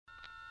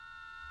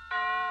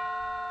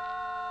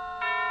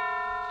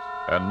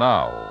And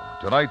now,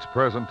 tonight's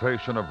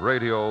presentation of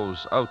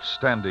radio's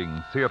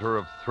outstanding theater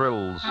of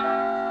thrills,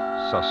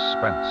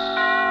 Suspense.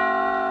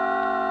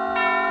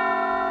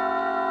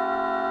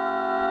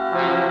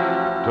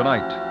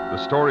 Tonight,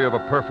 the story of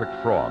a perfect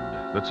fraud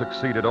that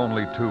succeeded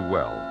only too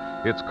well.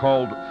 It's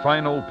called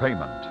Final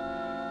Payment.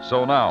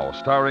 So now,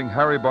 starring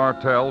Harry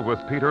Bartell with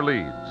Peter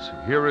Leeds,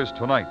 here is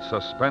tonight's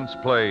suspense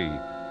play,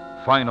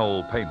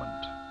 Final Payment.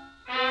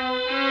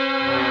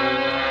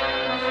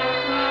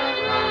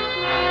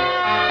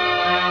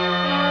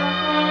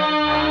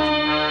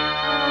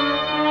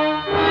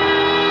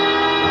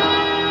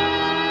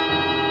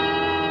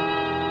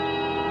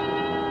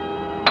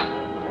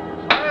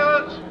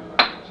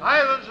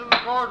 Silence in the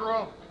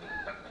courtroom.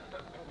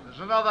 If there's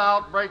another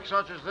outbreak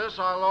such as this,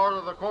 I'll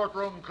order the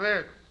courtroom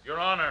cleared. Your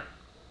Honor,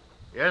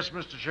 Yes,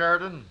 Mr.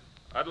 Sheridan?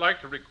 I'd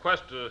like to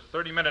request a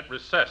 30-minute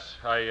recess.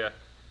 I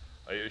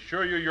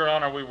assure you, Your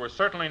Honor, we were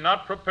certainly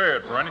not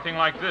prepared for anything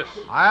like this.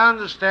 I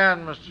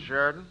understand, Mr.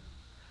 Sheridan.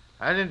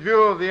 And in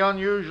view of the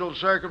unusual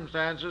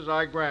circumstances,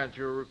 I grant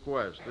your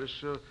request. This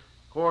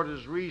court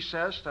is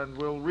recessed and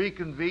will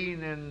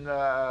reconvene in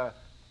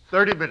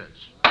 30 minutes.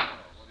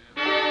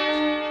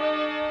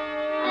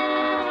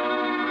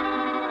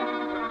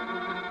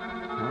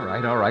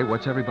 All right.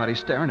 What's everybody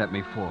staring at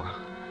me for?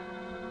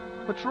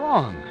 What's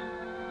wrong?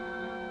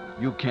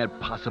 You can't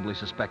possibly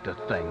suspect a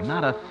thing.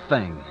 Not a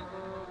thing.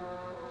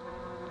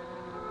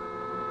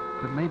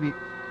 But maybe...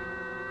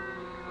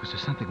 Was there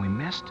something we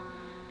missed?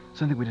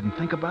 Something we didn't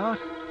think about?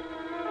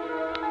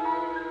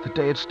 The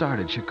day it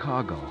started,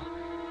 Chicago.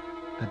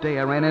 The day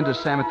I ran into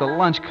Sam at the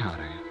lunch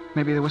counter.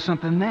 Maybe there was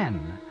something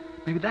then.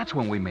 Maybe that's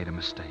when we made a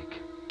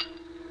mistake.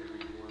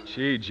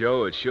 Gee,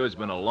 Joe, it sure's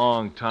been a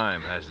long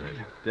time, hasn't it?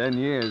 10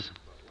 years.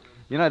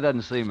 You know, it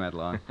doesn't seem that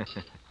long.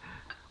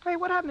 Hey,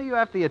 what happened to you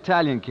after the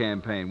Italian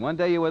campaign? One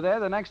day you were there,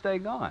 the next day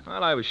gone.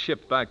 Well, I was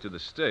shipped back to the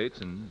States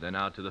and then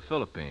out to the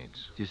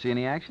Philippines. Did you see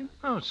any action?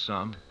 Oh,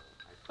 some.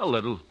 A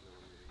little.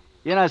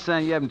 You're not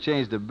saying you haven't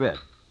changed a bit.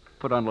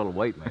 Put on a little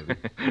weight, maybe.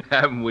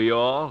 Haven't we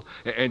all?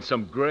 And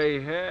some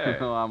gray hair.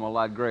 Oh, I'm a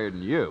lot grayer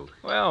than you.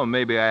 Well,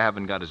 maybe I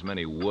haven't got as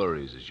many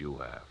worries as you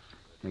have.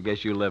 I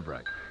guess you live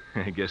right.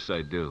 I guess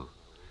I do.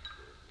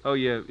 Oh,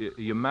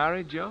 you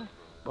married, Joe?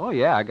 Oh,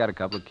 yeah, I got a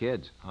couple of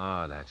kids.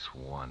 Oh, that's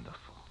wonderful.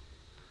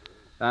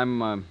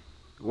 I'm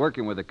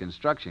working with a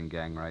construction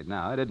gang right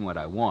now. It isn't what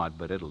I want,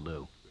 but it'll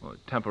do. Well,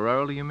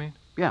 temporarily, you mean?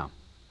 Yeah,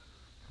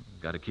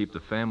 Got to keep the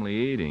family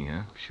eating,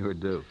 huh? sure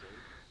do.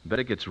 Bet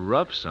it gets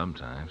rough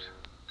sometimes.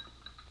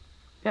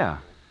 Yeah,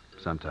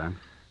 sometime.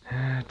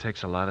 It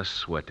takes a lot of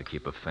sweat to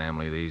keep a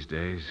family these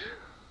days.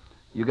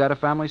 You got a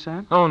family,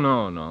 Sam? Oh,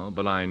 no,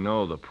 but I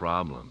know the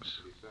problems.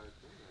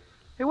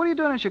 Hey, what are you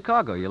doing in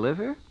Chicago? You live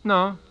here?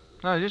 No,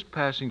 just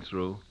passing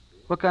through.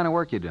 What kind of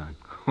work you doing?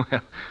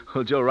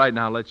 Well, Joe, right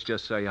now, let's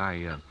just say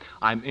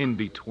I'm in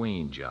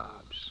between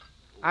jobs.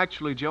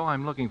 Actually, Joe,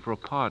 I'm looking for a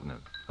partner.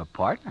 A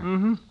partner?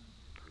 Mm-hmm.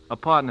 A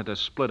partner to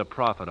split a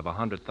profit of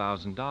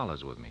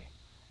 $100,000 with me.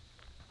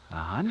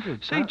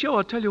 100? Say, Joe,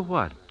 I'll tell you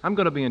what. I'm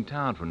going to be in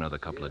town for another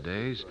couple of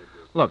days.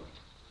 Look,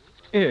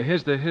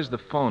 here's the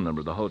phone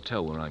number of the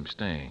hotel where I'm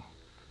staying.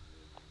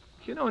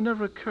 You know, it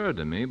never occurred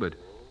to me, but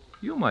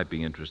you might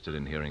be interested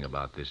in hearing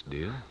about this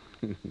deal.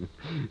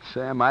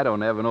 Sam, I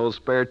don't have an old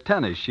spare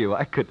tennis shoe.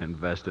 I couldn't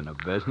invest in a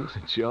business.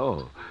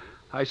 Joe,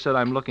 I said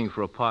I'm looking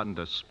for a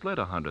partner to split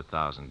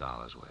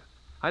 $100,000 with.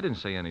 I didn't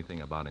say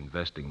anything about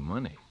investing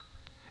money.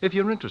 If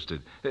you're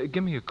interested,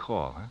 give me a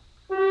call, huh?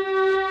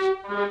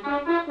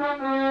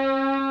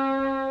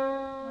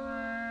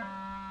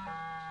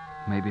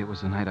 Maybe it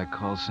was the night I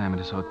called Sam at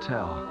his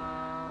hotel.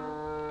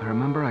 I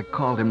remember I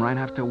called him right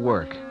after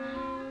work.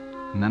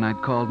 And then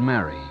I'd called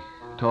Mary.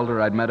 Told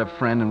her I'd met a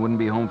friend and wouldn't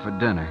be home for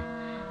dinner.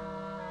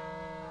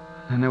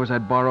 Then there was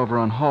that bar over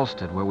on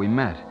Halsted where we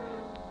met.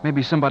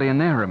 Maybe somebody in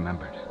there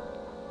remembered.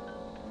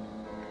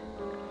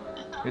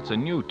 It's a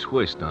new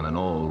twist on an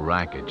old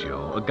racket,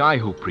 Joe. A guy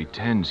who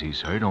pretends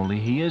he's hurt, only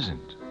he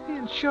isn't. The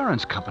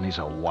insurance companies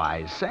are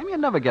wise, Sam. You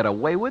never get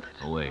away with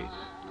it. Wait.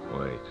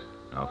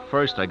 Now,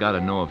 first I gotta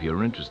know if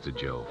you're interested,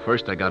 Joe.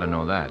 First I gotta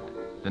know that.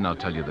 Then I'll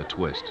tell you the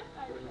twist.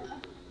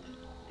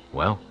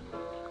 Well?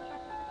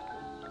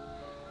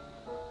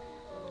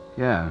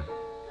 Yeah,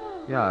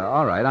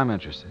 all right, I'm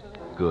interested.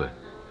 Good.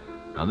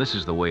 Now, this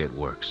is the way it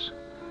works.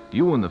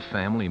 You and the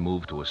family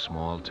move to a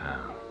small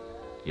town.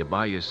 You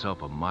buy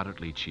yourself a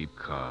moderately cheap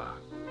car.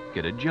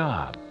 Get a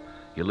job.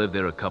 You live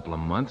there a couple of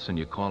months and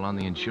you call on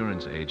the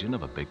insurance agent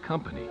of a big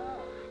company.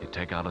 You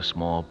take out a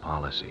small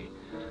policy.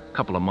 A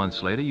couple of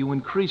months later, you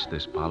increase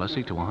this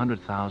policy to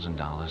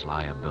 $100,000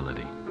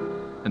 liability.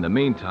 In the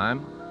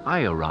meantime,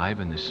 I arrive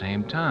in the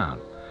same town,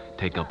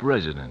 take up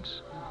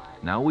residence.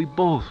 Now we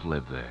both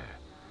live there,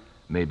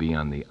 maybe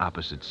on the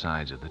opposite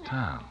sides of the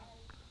town.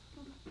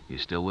 You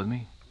still with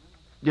me?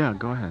 Yeah,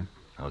 go ahead.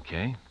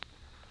 Okay.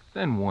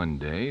 Then one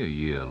day, a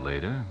year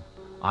later,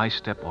 I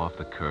step off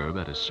the curb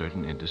at a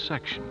certain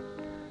intersection.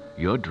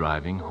 You're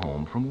driving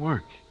home from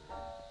work.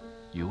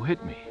 You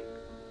hit me.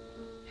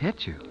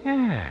 Hit you?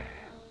 Yeah.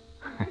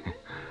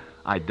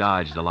 I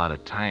dodged a lot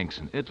of tanks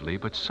in Italy,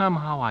 but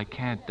somehow I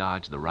can't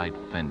dodge the right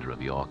fender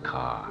of your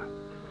car.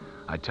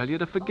 I tell you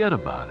to forget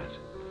about it.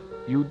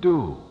 You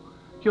do.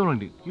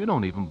 You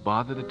don't even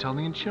bother to tell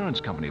the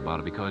insurance company about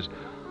it because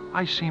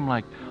I seem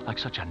like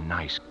such a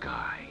nice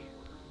guy.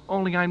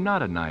 Only I'm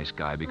not a nice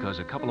guy because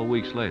a couple of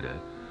weeks later,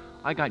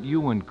 I got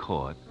you in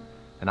court,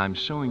 and I'm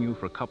suing you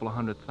for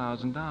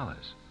 $200,000.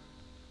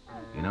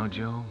 You know,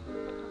 Joe,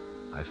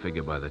 I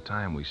figure by the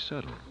time we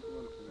settle,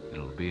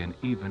 it'll be an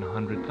even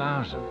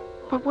 100,000.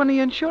 But when the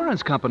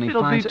insurance company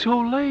It'll be finds it...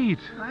 too late.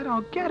 I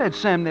don't get it,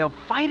 Sam. They'll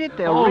fight it.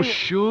 They'll... Oh,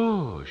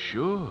 sure.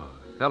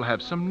 They'll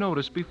have some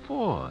notice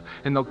before,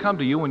 and they'll come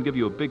to you and give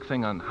you a big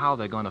thing on how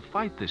they're going to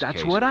fight this case.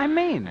 That's what I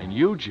mean. And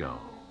you, Joe,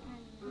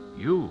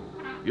 you're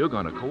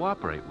going to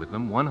cooperate with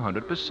them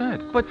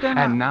 100%. But then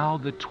And now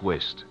the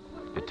twist.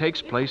 It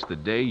takes place the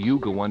day you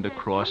go under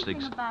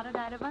cross-examination. About it,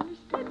 I'd have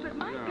understood, but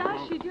my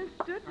gosh, she just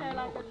stood there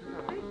like a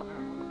big...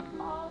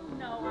 Oh,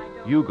 no, I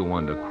don't... You go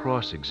under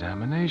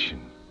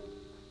cross-examination.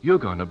 You're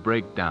going to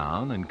break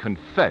down and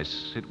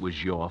confess it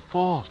was your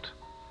fault.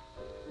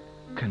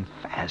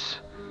 Confess?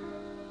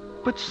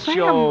 But Sam...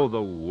 Joe,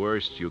 the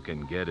worst you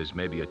can get is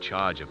maybe a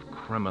charge of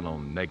criminal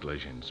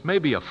negligence.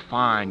 Maybe a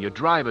fine, your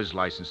driver's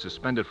license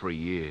suspended for a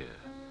year.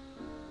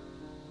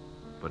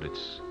 But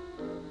it's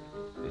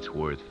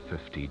worth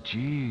 50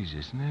 G's,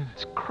 isn't it?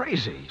 It's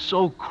crazy.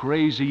 So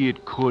crazy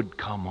it could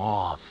come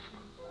off.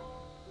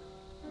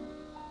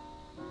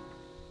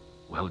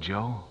 Well,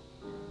 Joe,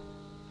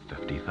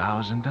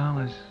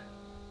 $50,000.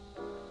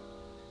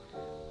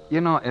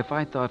 You know, if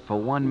I thought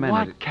for 1 minute...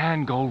 What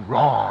can go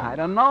wrong? I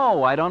don't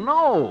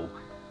know.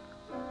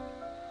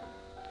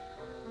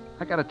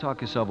 I gotta talk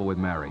this over with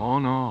Mary. Oh,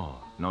 no.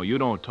 No, you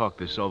don't talk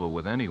this over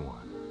with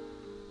anyone.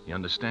 You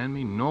understand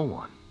me? No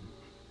one.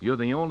 You're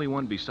the only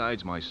one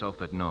besides myself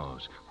that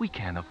knows. We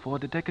can't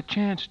afford to take a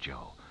chance,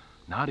 Joe.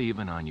 Not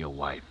even on your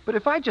wife. But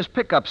if I just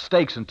pick up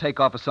stakes and take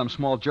off of some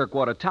small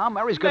jerkwater town,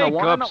 Mary's gonna Make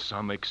want up to know...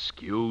 some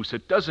excuse.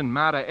 It doesn't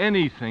matter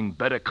anything.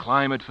 Better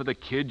climate for the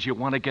kids. You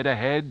want to get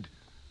ahead?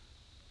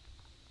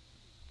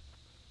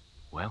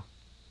 Well,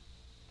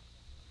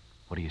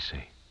 what do you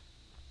say?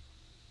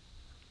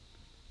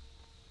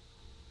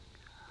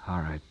 All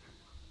right.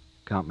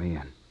 Count me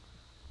in.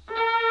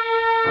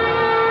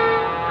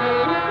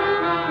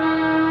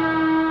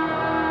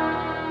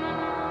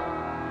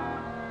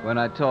 When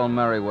I told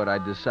Mary what I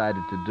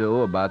decided to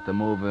do about the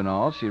move and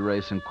all, she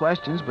raised some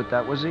questions, but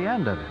that was the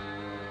end of it.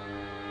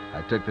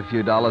 I took the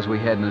few dollars we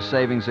had in the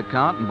savings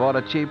account and bought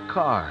a cheap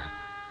car.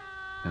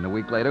 And a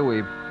week later,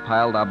 we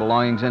piled our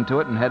belongings into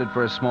it and headed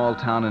for a small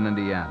town in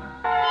Indiana.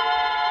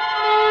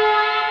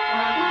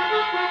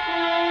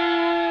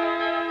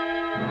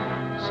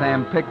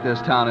 Sam picked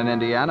this town in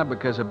Indiana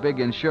because a big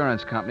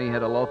insurance company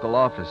had a local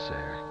office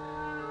there.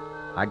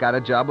 I got a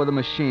job with a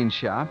machine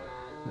shop.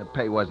 The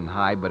pay wasn't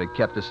high, but it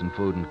kept us in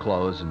food and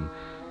clothes, and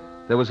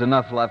there was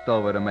enough left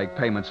over to make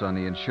payments on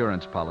the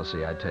insurance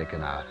policy I'd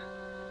taken out.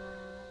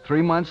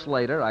 3 months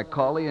later, I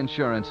called the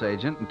insurance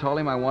agent and told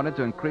him I wanted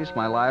to increase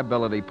my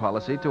liability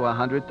policy to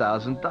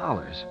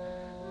 $100,000.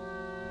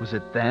 Was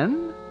it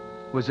then?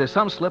 Was there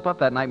some slip-up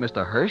that night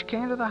Mr. Hirsch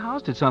came to the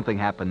house? Did something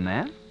happen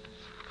then?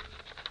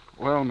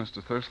 Well,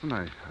 Mr. Thurston,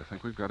 I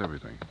think we've got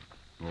everything.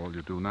 All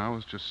you do now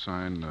is just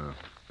sign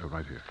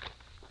right here.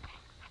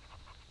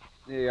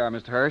 Here you are,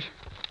 Mr. Hirsch.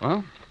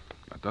 Well,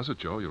 that does it,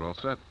 Joe. You're all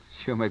set.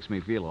 Sure makes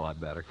me feel a lot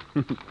better.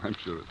 I'm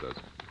sure it does.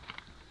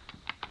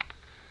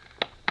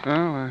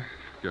 Well, I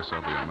guess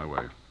I'll be on my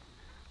way. I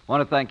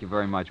want to thank you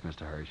very much,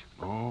 Mr. Hirsch.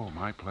 Oh,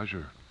 my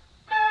pleasure.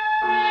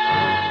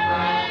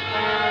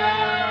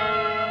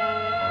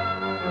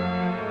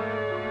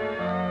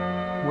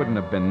 Wouldn't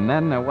have been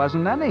then. There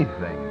wasn't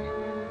anything.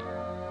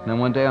 And then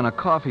one day on a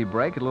coffee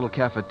break at a little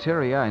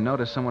cafeteria, I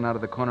noticed someone out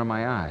of the corner of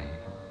my eye.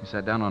 He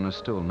sat down on a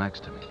stool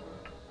next to me.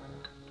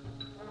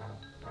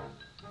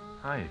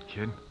 Hiya,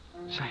 kid.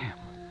 Sam.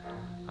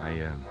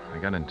 I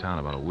got in town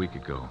about a week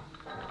ago.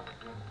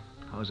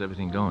 How's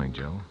everything going,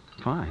 Joe?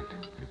 Fine.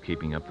 You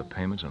keeping up the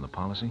payments on the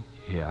policy?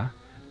 Yeah?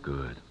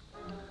 Good.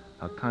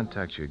 I'll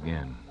contact you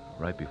again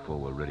right before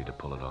we're ready to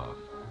pull it off.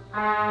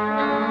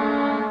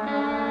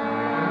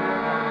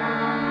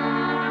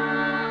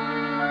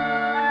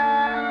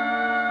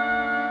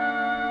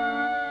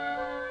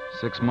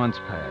 6 months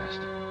passed.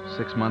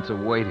 6 months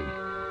of waiting.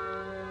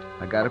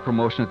 I got a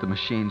promotion at the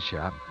machine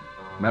shop.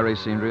 Mary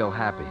seemed real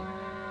happy.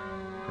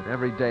 But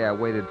every day I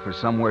waited for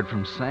some word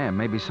from Sam.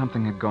 Maybe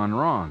something had gone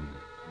wrong.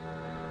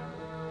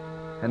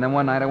 And then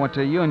one night I went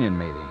to a union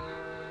meeting.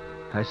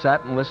 I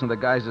sat and listened to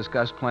the guys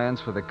discuss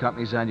plans for the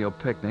company's annual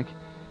picnic.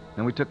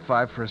 Then we took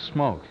 5 for a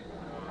smoke.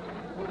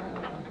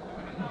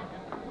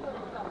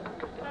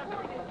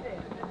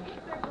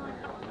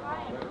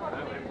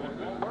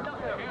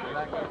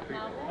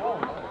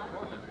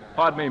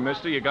 Pardon me,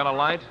 mister. You got a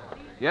light?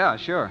 Yeah,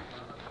 sure.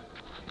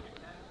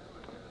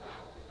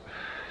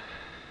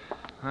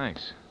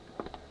 Thanks.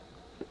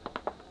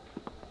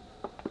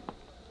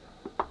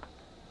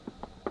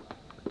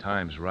 The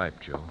time's ripe,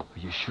 Joe. Are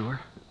you sure?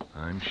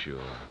 I'm sure.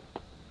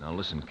 Now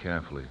listen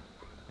carefully.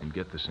 And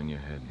get this in your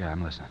head. Yeah,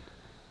 I'm listening.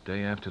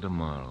 Day after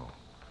tomorrow,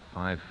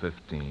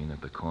 5:15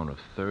 at the corner of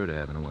 3rd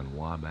Avenue and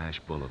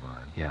Wabash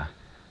Boulevard. Yeah.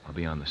 I'll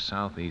be on the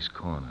southeast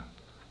corner.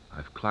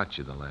 I've clocked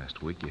you the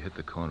last week. You hit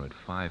the corner at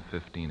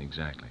 5:15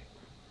 exactly.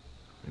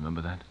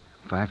 Remember that?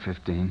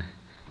 5:15,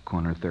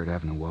 corner of 3rd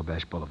Avenue,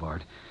 Wabash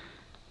Boulevard.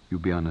 You'll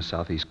be on the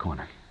southeast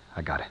corner.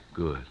 I got it.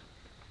 Good.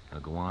 Now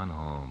go on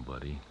home,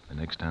 buddy. The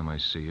next time I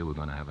see you, we're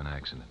going to have an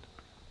accident.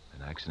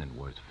 An accident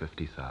worth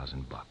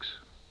 $50,000.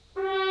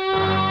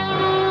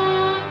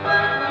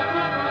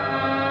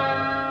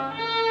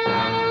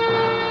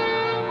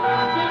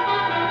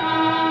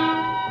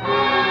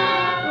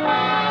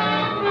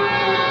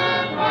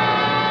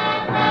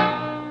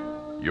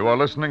 You are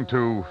listening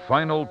to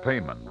Final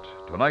Payment,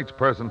 tonight's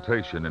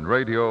presentation in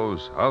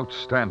radio's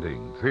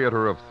outstanding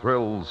theater of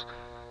thrills,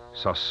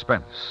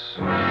 Suspense.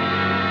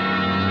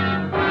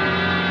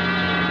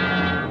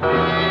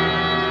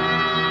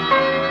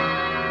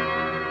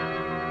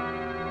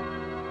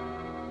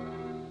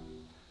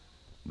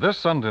 This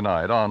Sunday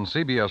night on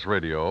CBS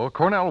Radio,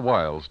 Cornell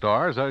Wilde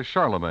stars as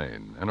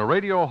Charlemagne in a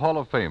Radio Hall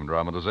of Fame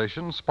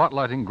dramatization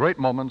spotlighting great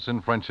moments in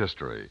French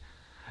history.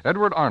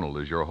 Edward Arnold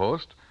is your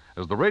host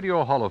as the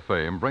Radio Hall of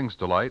Fame brings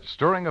to light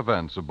stirring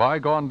events of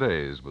bygone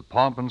days with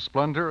pomp and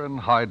splendor and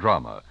high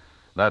drama.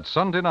 That's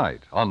Sunday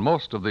night on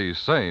most of these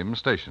same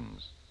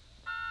stations.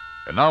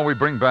 And now we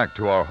bring back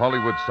to our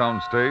Hollywood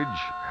soundstage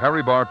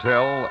Harry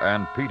Bartell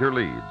and Peter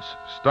Leeds,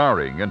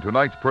 starring in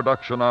tonight's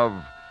production of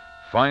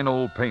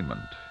Final Payment,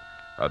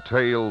 a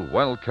tale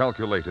well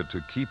calculated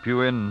to keep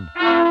you in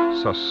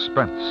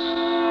suspense.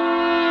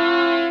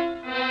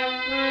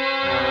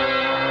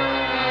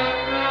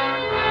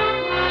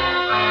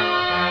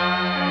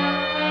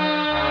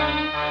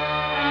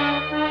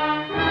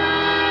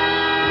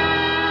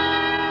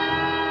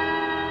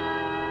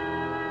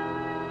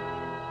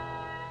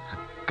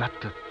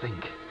 Got to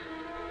think.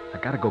 I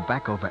gotta go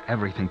back over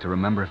everything to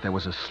remember if there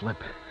was a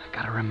slip. I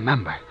gotta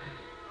remember.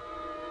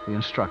 The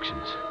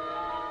instructions.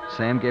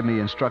 Sam gave me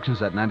the instructions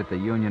that night at the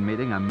union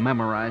meeting. I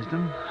memorized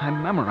them.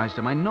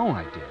 I know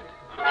I did.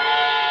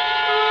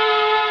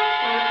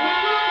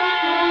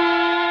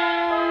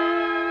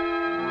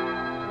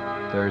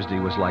 Thursday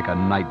was like a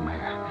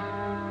nightmare.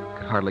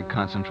 Could hardly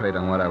concentrate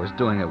on what I was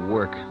doing at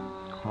work.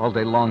 All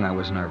day long I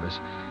was nervous.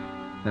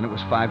 Then it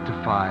was 5 to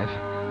 5.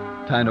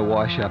 Time to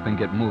wash up and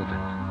get moving.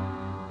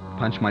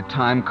 Punched my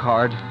time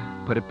card,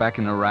 put it back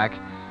in the rack,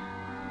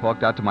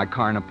 walked out to my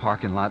car in a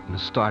parking lot and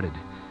started.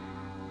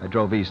 I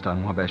drove east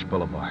on Wabash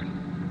Boulevard.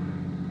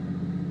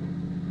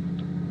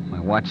 My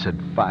watch said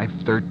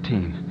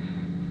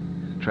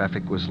 5:13.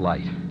 Traffic was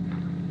light.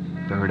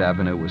 3rd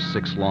Avenue was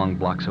 6 long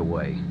blocks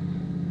away.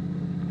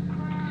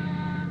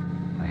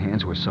 My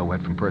hands were so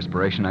wet from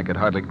perspiration I could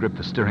hardly grip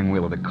the steering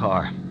wheel of the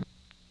car.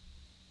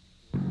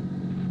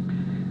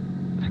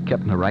 I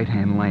kept in the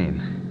right-hand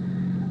lane.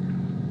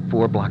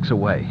 4 blocks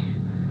away.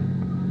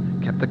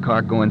 Kept the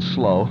car going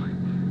slow.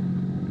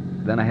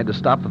 Then I had to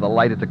stop for the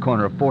light at the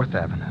corner of 4th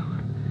Avenue.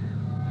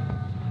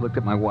 Looked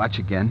at my watch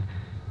again.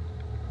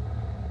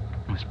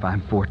 It was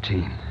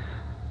 5:14.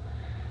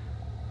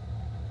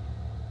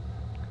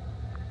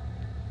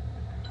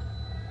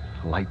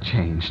 The light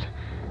changed.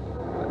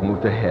 I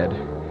moved ahead.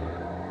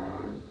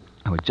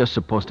 I was just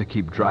supposed to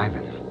keep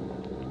driving.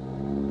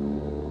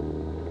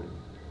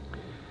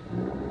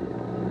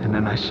 And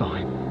then I saw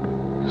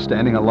him,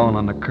 standing alone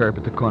on the curb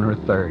at the corner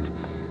of 3rd.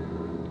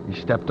 He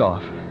stepped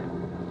off.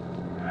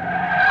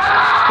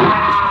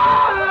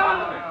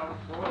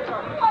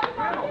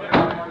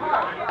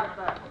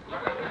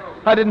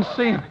 I didn't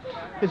see him.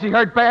 Is he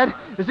hurt bad?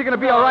 Is he going to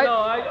be all right?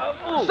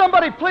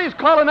 Somebody please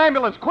call an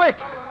ambulance, quick.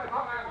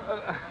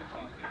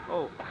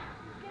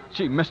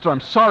 Gee, mister, I'm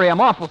sorry.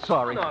 I'm awful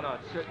sorry. No,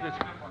 it's...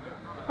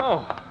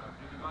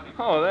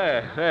 Oh,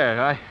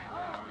 there.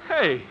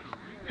 Hey,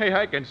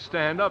 I can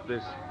stand up.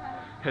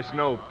 There's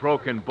no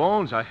broken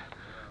bones. I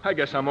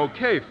guess I'm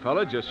okay,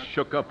 fella. Just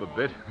shook up a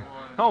bit.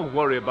 Don't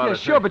worry about it. Yeah,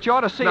 sure, but you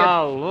ought to see it.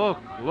 Now,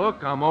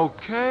 look, I'm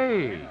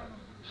okay.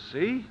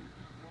 See?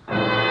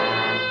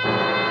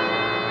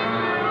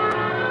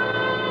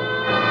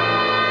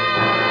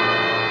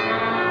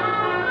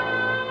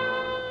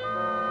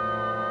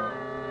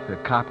 The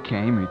cop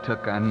came. He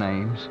took our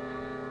names.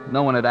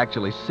 No one had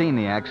actually seen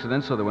the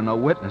accident, so there were no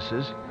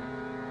witnesses.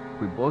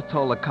 We both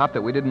told the cop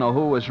that we didn't know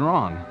who was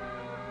wrong.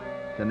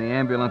 Then the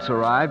ambulance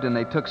arrived, and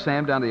they took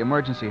Sam down to the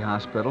emergency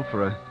hospital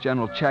for a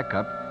general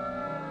checkup.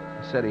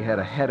 He said he had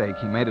a headache.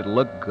 He made it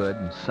look good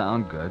and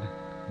sound good.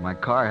 My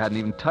car hadn't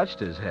even touched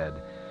his head.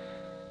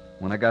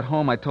 When I got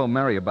home, I told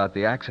Mary about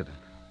the accident.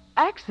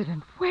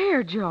 Accident?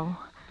 Where, Joe?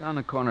 Down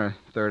the corner of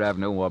 3rd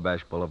Avenue,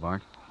 Wabash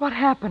Boulevard. What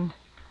happened?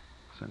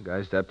 Some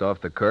guy stepped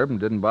off the curb and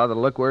didn't bother to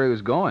look where he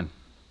was going.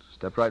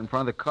 Stepped right in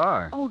front of the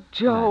car. Oh,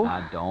 Joe.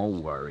 Now,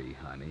 don't worry,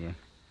 honey.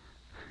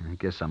 I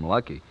guess I'm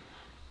lucky.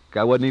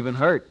 Guy wasn't even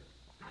hurt.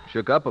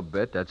 Shook up a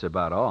bit, that's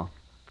about all.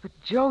 But,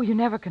 Joe, you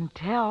never can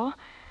tell.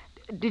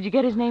 Did you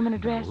get his name and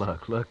address?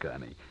 Look,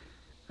 honey.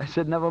 I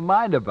said never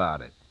mind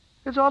about it.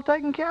 It's all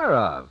taken care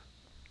of.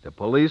 The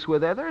police were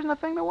there. There isn't a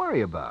thing to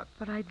worry about.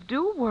 But I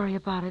do worry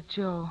about it,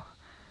 Joe.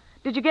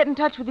 Did you get in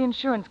touch with the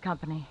insurance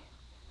company?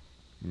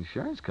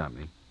 Insurance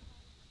company?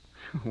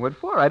 What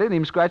for? I didn't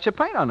even scratch the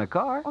paint on the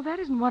car. Oh, that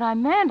isn't what I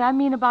meant. I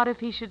mean about if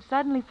he should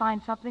suddenly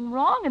find something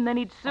wrong and then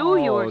he'd sue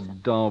you or something.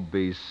 Oh, don't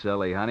be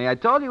silly, honey. I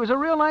told you he was a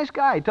real nice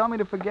guy. He told me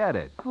to forget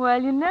it.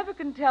 Well, you never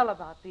can tell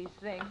about these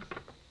things.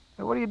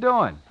 Hey, what are you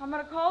doing? I'm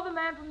going to call the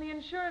man from the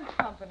insurance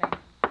company.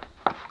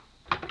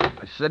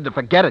 I said to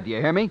forget it. Do you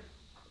hear me?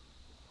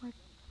 Why,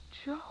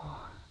 Joe,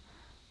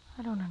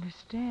 I don't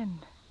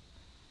understand.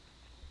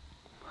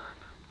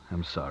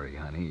 I'm sorry,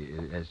 honey.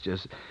 It's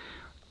just...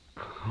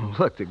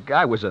 Look, the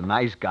guy was a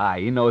nice guy.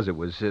 He knows it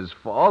was his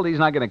fault. He's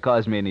not going to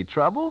cause me any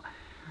trouble.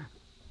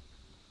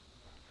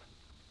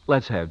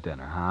 Let's have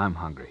dinner, huh? I'm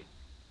hungry.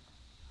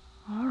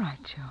 All right,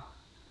 Joe.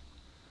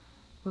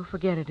 We'll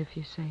forget it if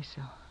you say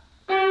so.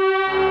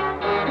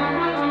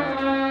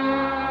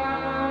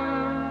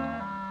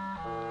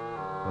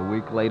 A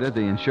week later,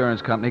 the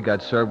insurance company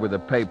got served with the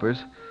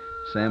papers.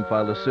 Sam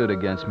filed a suit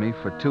against me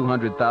for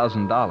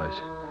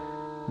 $200,000.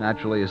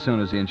 Naturally, as soon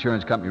as the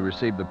insurance company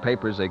received the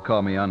papers, they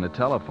called me on the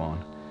telephone.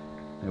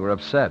 They were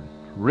upset.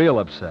 Real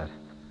upset.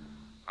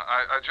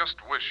 I just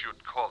wish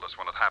you'd called us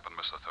when it happened,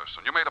 Mr.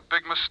 Thurston. You made a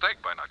big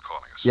mistake by not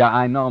calling us. Yeah,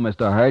 I know,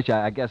 Mr. Hirsch.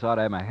 I guess I ought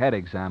to have my head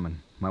examined.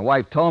 My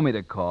wife told me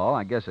to call.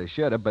 I guess I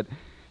should have. But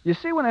you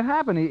see, when it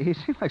happened, he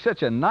seemed like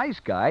such a nice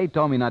guy. He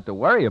told me not to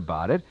worry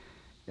about it.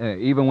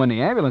 Even when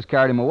the ambulance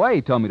carried him away,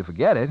 he told me to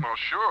forget it. Well,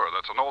 sure.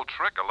 That's an old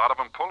trick. A lot of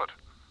them pull it.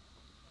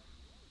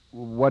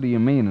 What do you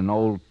mean, an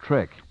old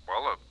trick?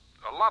 Well,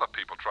 a lot of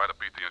people try to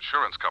beat the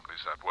insurance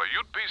companies that way.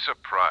 You'd be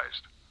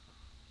surprised.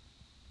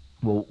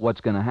 Well, what's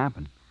going to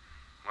happen?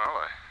 Well,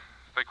 I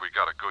think we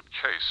got a good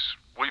case.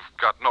 We've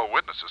got no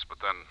witnesses,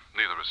 but then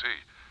neither has he.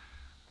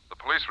 The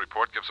police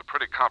report gives a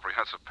pretty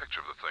comprehensive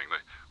picture of the thing,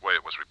 the way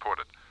it was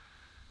reported.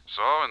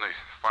 So, in the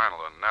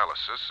final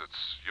analysis,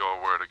 it's your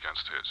word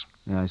against his.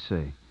 Yeah, I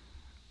see.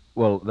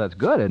 Well, that's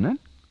good, isn't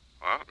it?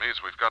 Well, it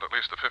means we've got at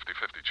least a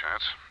 50-50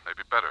 chance,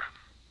 maybe better.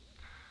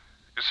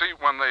 You see,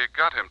 when they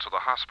got him to the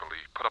hospital,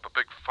 he put up a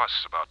big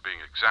fuss about being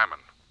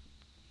examined.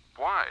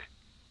 Why?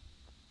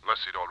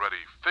 Unless he'd already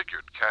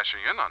figured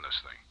cashing in on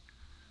this thing.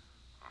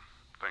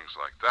 Things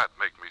like that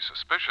make me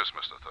suspicious,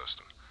 Mr.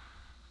 Thurston.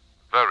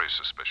 Very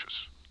suspicious.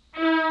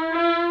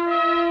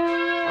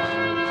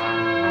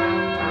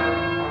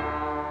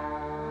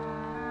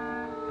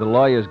 The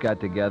lawyers got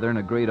together and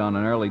agreed on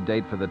an early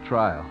date for the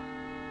trial.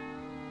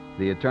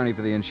 The attorney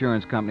for the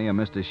insurance company, a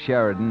Mr.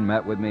 Sheridan,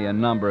 met with me a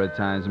number of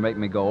times, making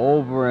me go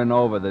over and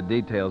over the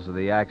details of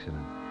the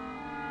accident.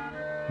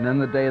 And then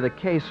the day of the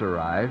case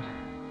arrived.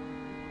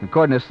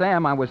 According to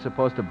Sam, I was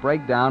supposed to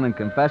break down and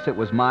confess it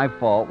was my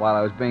fault while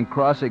I was being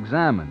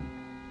cross-examined.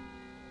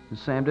 And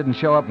Sam didn't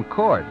show up in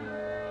court.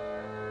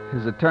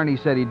 His attorney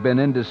said he'd been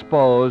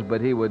indisposed,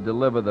 but he would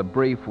deliver the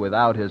brief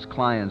without his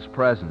client's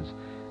presence.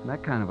 And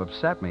that kind of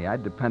upset me. I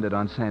depended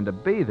on Sam to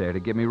be there to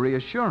give me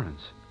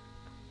reassurance.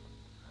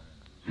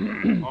 All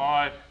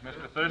right,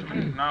 Mr.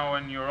 Thurston. Now,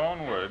 in your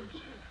own words,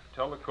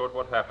 tell the court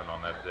what happened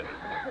on that day.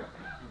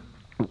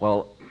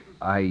 Well,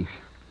 Go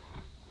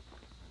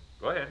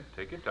ahead.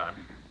 Take your time.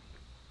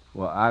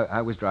 Well,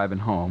 I was driving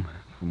home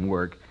from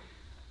work.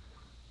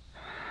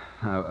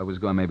 I was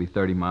going maybe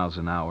 30 miles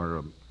an hour,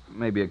 or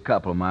maybe a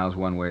couple of miles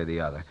one way or the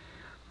other.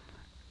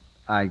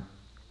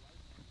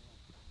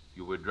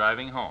 You were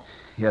driving home?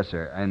 Yes,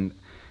 sir. And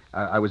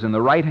I was in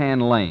the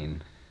right-hand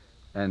lane.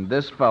 And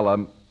this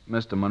fella,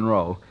 Mr.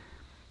 Monroe,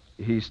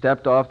 he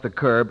stepped off the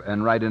curb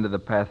and right into the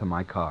path of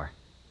my car.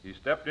 He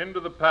stepped into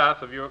the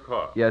path of your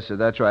car? Yes, sir,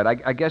 that's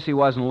right. I guess he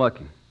wasn't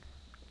looking.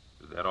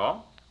 Is that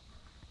all?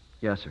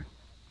 Yes, sir.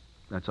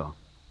 That's all.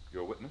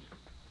 Your witness?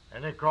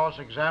 Any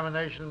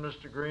cross-examination,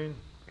 Mr. Green?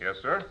 Yes,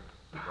 sir.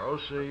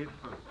 Proceed.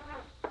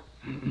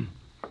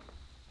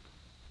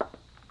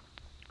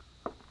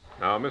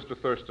 Now, Mr.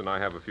 Thurston, I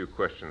have a few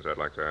questions I'd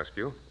like to ask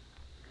you.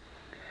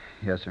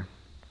 Yes, sir.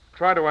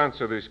 Try to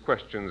answer these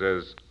questions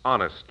as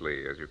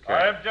honestly as you can.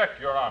 I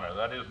object, Your Honor.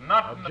 That is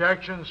not...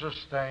 Objection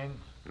sustained.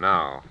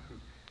 Now,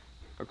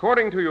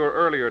 according to your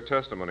earlier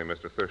testimony,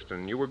 Mr.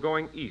 Thurston, you were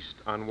going east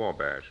on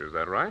Wabash, is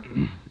that right?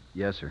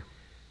 Yes, sir.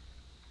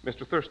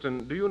 Mr.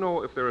 Thurston, do you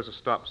know if there is a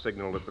stop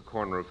signal at the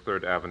corner of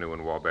 3rd Avenue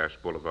and Wabash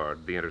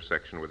Boulevard, the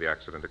intersection where the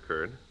accident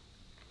occurred?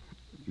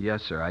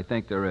 Yes, sir. I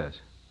think there is.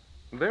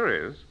 There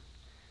is.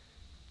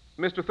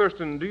 Mr.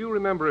 Thurston, do you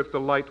remember if the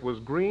light was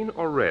green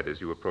or red as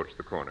you approached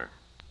the corner?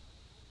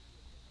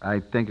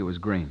 I think it was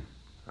green.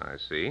 I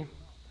see.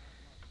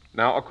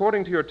 Now,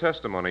 according to your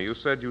testimony, you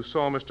said you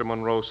saw Mr.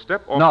 Monroe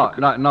step off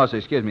No, sir,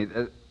 excuse me.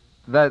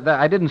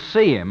 I didn't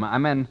see him. I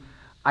mean,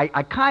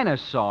 I kind of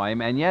saw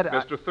him, and yet...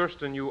 Mr.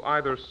 Thurston, you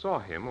either saw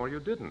him or you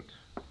didn't.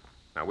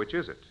 Now, which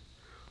is it?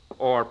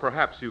 Or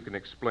perhaps you can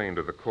explain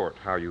to the court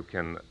how you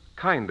can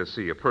kind of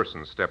see a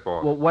person step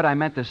off. Well, what I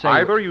meant to say...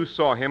 Either you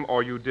saw him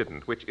or you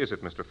didn't. Which is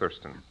it, Mr.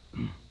 Thurston?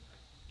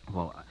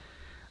 Well,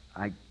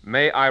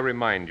 May I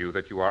remind you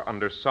that you are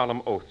under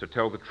solemn oath to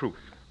tell the truth.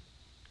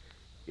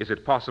 Is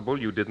it possible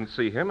you didn't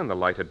see him and the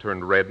light had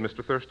turned red,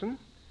 Mr. Thurston?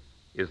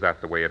 Is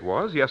that the way it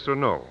was, yes or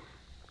no?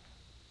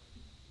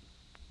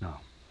 No.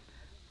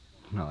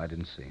 No, I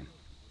didn't see him.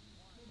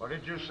 What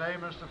did you say,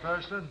 Mr.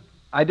 Thurston?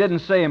 I didn't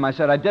see him. I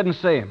said I didn't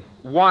see him.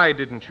 Why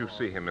didn't you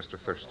see him, Mr.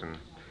 Thurston?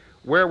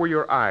 Where were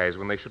your eyes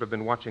when they should have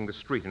been watching the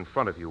street in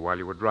front of you while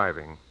you were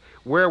driving?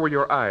 Where were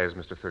your eyes,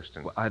 Mr.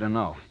 Thurston? Well, I don't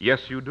know.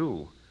 Yes, you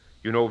do.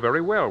 You know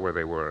very well where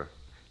they were.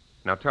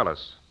 Now tell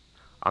us,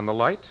 on the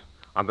light?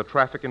 On the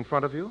traffic in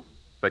front of you?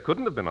 They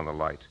couldn't have been on the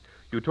light.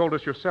 You told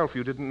us yourself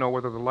you didn't know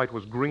whether the light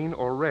was green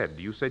or red.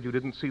 You said you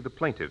didn't see the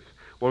plaintiff.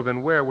 Well,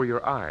 then where were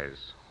your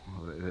eyes?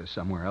 Well,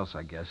 somewhere else,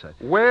 I guess.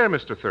 Where,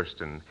 Mr.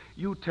 Thurston?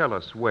 You tell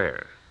us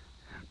where.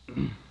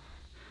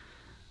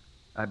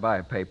 I buy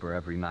a paper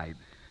every night.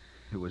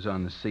 It was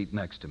on the seat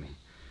next to me.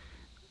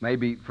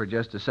 Maybe for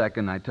just a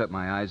second I took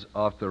my eyes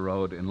off the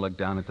road and looked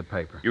down at the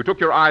paper. You took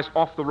your eyes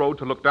off the road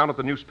to look down at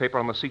the newspaper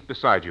on the seat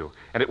beside you.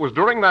 And it was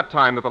during that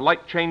time that the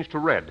light changed to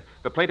red.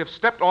 The plaintiff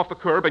stepped off the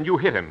curb and you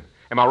hit him.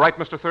 Am I right,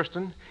 Mr.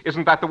 Thurston?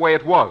 Isn't that the way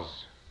it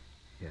was?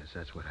 Yes,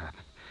 that's what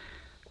happened.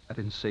 I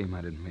didn't see him.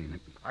 I didn't mean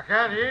it. I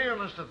can't hear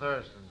you, Mr.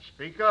 Thurston.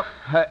 Speak up.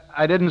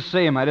 I didn't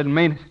see him. I didn't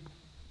mean it.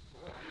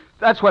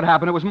 That's what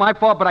happened. It was my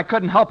fault, but I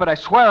couldn't help it. I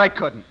swear I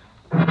couldn't.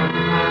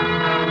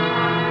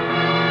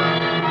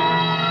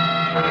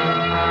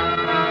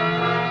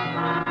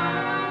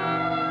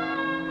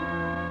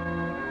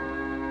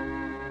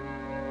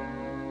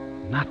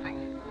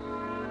 Nothing.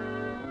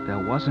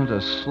 There wasn't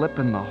a slip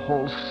in the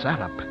whole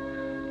setup.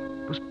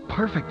 It was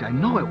perfect. I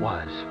know it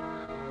was.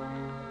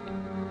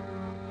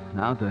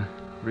 Now the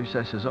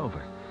recess is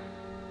over.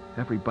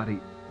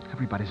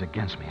 Everybody's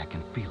against me. I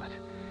can feel it.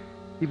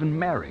 Even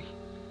Mary.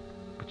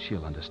 But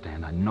she'll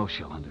understand. I know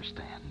she'll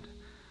understand.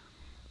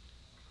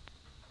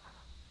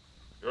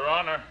 Your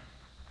Honor,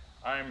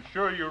 I'm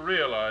sure you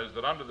realize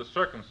that under the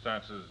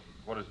circumstances,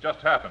 what has just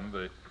happened,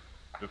 the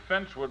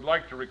defense would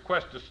like to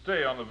request a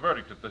stay on the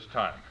verdict at this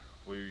time.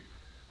 We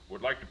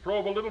would like to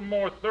probe a little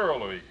more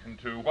thoroughly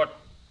into what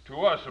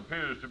to us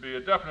appears to be a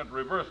definite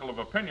reversal of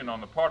opinion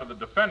on the part of the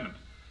defendant.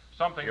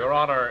 Something... Your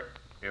Honor,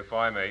 if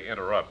I may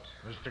interrupt.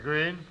 Mr.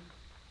 Green?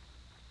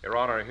 Your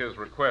Honor, his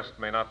request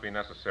may not be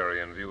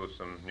necessary in view of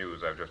some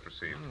news I've just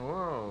received.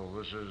 Well,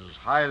 this is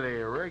highly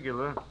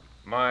irregular.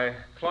 My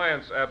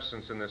client's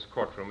absence in this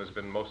courtroom has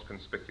been most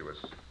conspicuous.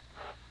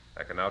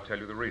 I can now tell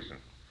you the reason.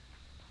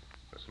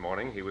 This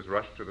morning, he was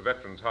rushed to the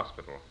Veterans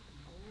Hospital.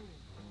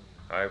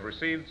 I've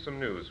received some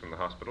news from the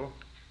hospital.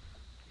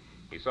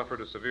 He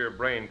suffered a severe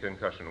brain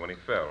concussion when he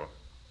fell.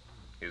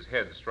 His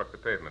head struck the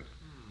pavement.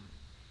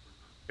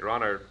 Your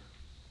Honor,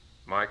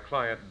 my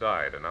client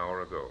died an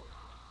hour ago.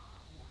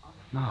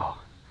 No.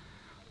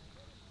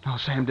 No,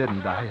 Sam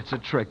didn't die. It's a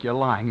trick. You're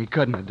lying. He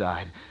couldn't have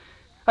died.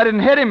 I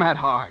didn't hit him that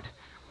hard.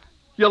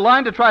 You're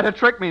lying to try to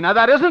trick me. Now,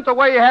 that isn't the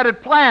way you had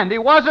it planned. He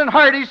wasn't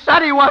hurt. He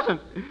said he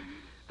wasn't.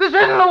 This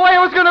isn't the way it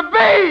was going to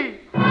be.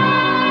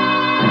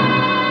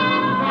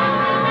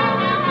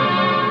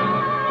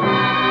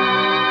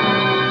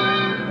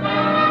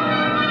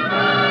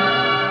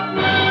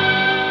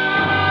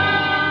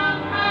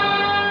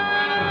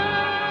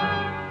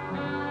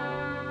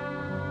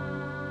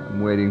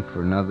 I'm waiting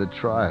for another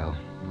trial.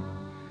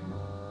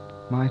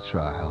 My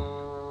trial.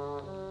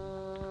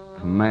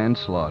 For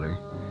manslaughter.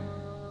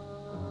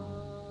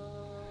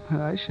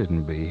 I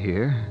shouldn't be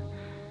here.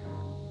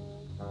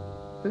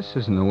 This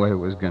isn't the way it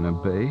was going to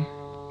be.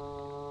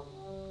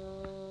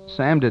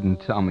 Sam didn't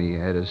tell me he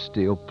had a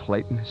steel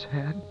plate in his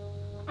head.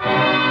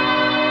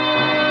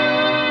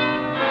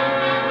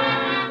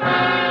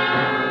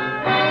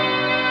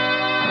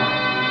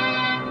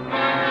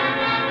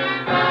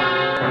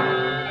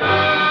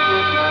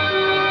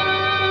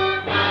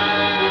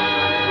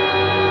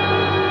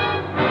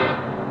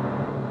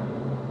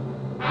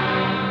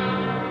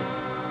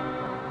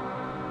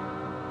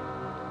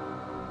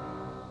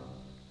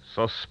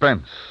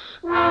 Suspense,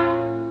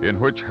 in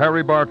which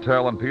Harry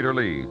Bartell and Peter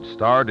Leeds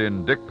starred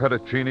in Dick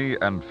Petticini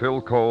and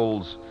Phil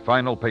Cole's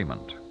Final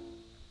Payment.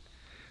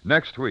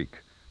 Next week,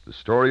 the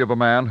story of a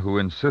man who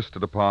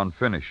insisted upon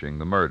finishing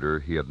the murder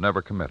he had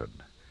never committed.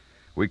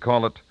 We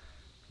call it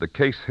The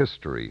Case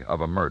History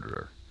of a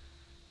Murderer.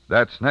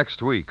 That's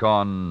next week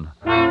on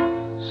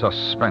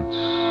Suspense.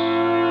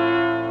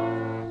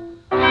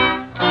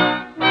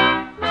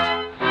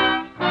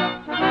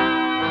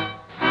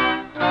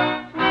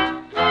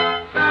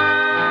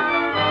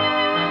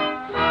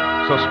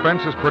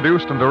 Suspense is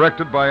produced and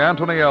directed by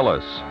Anthony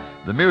Ellis.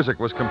 The music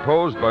was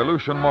composed by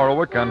Lucien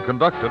Morawick and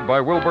conducted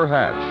by Wilbur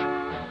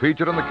Hatch.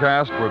 Featured in the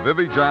cast were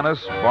Vivi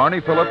Janis,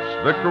 Barney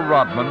Phillips, Victor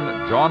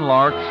Rodman, John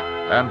Larch,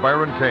 and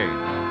Byron Kane.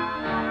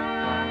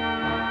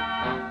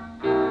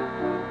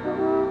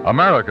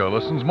 America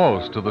listens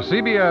most to the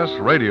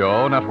CBS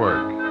Radio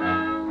Network.